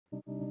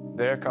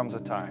There comes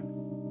a time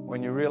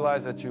when you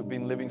realize that you've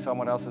been living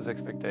someone else's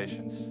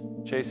expectations,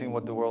 chasing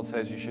what the world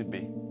says you should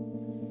be.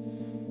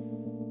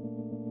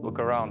 Look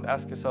around,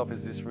 ask yourself,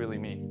 is this really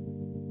me?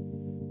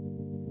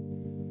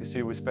 You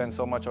see, we spend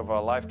so much of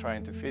our life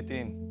trying to fit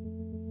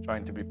in,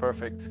 trying to be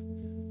perfect,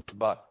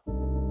 but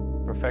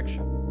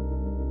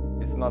perfection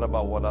is not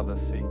about what others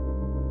see.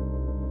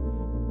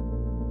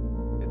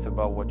 It's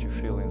about what you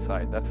feel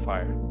inside, that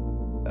fire,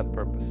 that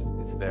purpose.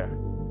 It's there,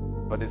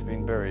 but it's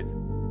been buried,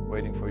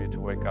 waiting for you to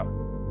wake up.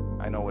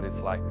 I know what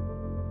it's like.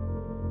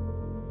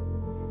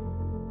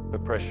 The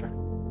pressure,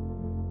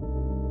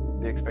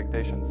 the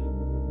expectations.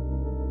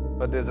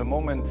 But there's a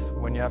moment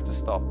when you have to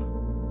stop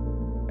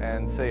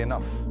and say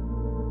enough.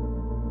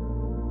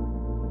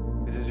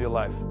 This is your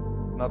life,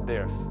 not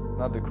theirs,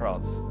 not the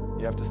crowd's.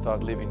 You have to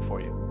start living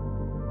for you.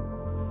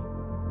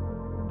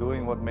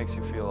 Doing what makes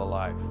you feel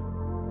alive.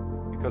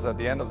 Because at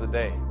the end of the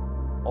day,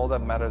 all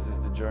that matters is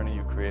the journey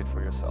you create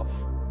for yourself.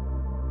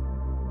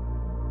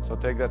 So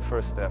take that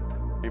first step,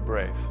 be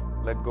brave,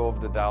 let go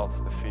of the doubts,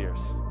 the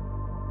fears,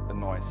 the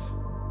noise,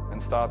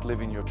 and start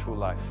living your true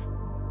life.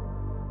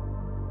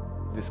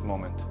 This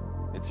moment,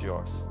 it's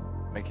yours.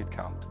 Make it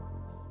count.